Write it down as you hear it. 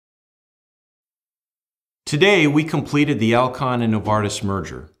Today, we completed the Alcon and Novartis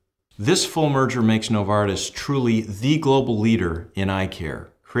merger. This full merger makes Novartis truly the global leader in eye care,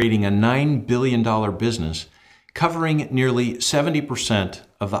 creating a $9 billion business covering nearly 70%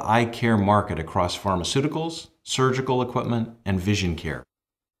 of the eye care market across pharmaceuticals, surgical equipment, and vision care.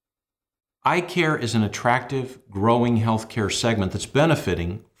 Eye care is an attractive, growing healthcare segment that's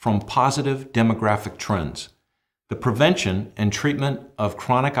benefiting from positive demographic trends. The prevention and treatment of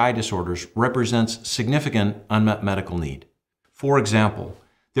chronic eye disorders represents significant unmet medical need. For example,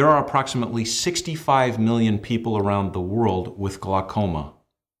 there are approximately 65 million people around the world with glaucoma.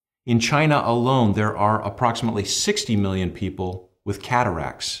 In China alone, there are approximately 60 million people with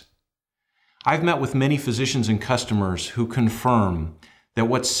cataracts. I've met with many physicians and customers who confirm that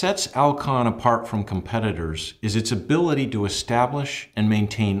what sets Alcon apart from competitors is its ability to establish and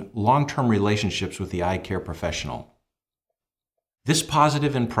maintain long-term relationships with the eye care professional. This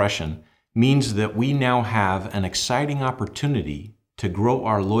positive impression means that we now have an exciting opportunity to grow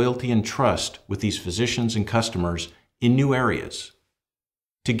our loyalty and trust with these physicians and customers in new areas.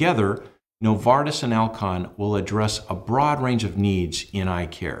 Together, Novartis and Alcon will address a broad range of needs in eye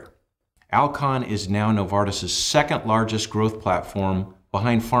care. Alcon is now Novartis' second largest growth platform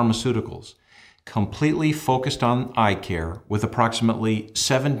behind pharmaceuticals, completely focused on eye care with approximately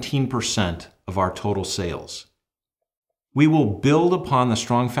 17% of our total sales. We will build upon the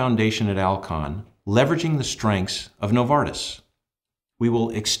strong foundation at Alcon, leveraging the strengths of Novartis. We will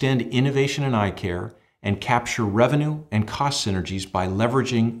extend innovation in eye care and capture revenue and cost synergies by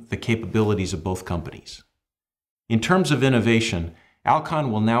leveraging the capabilities of both companies. In terms of innovation,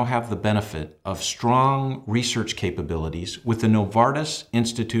 Alcon will now have the benefit of strong research capabilities with the Novartis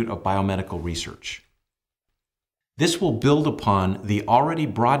Institute of Biomedical Research. This will build upon the already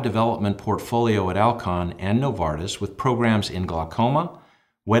broad development portfolio at Alcon and Novartis with programs in glaucoma,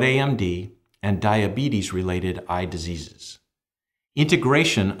 wet AMD, and diabetes-related eye diseases.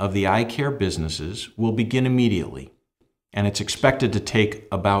 Integration of the eye care businesses will begin immediately, and it's expected to take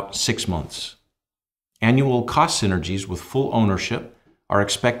about 6 months. Annual cost synergies with full ownership are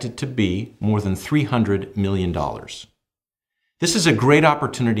expected to be more than $300 million. This is a great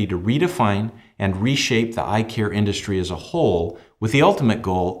opportunity to redefine and reshape the eye care industry as a whole with the ultimate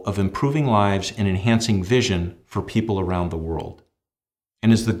goal of improving lives and enhancing vision for people around the world.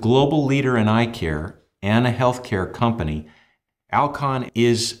 And as the global leader in eye care and a healthcare company, Alcon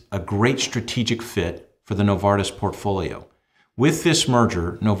is a great strategic fit for the Novartis portfolio. With this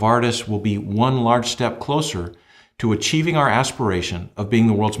merger, Novartis will be one large step closer to achieving our aspiration of being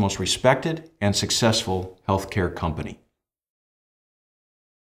the world's most respected and successful healthcare company.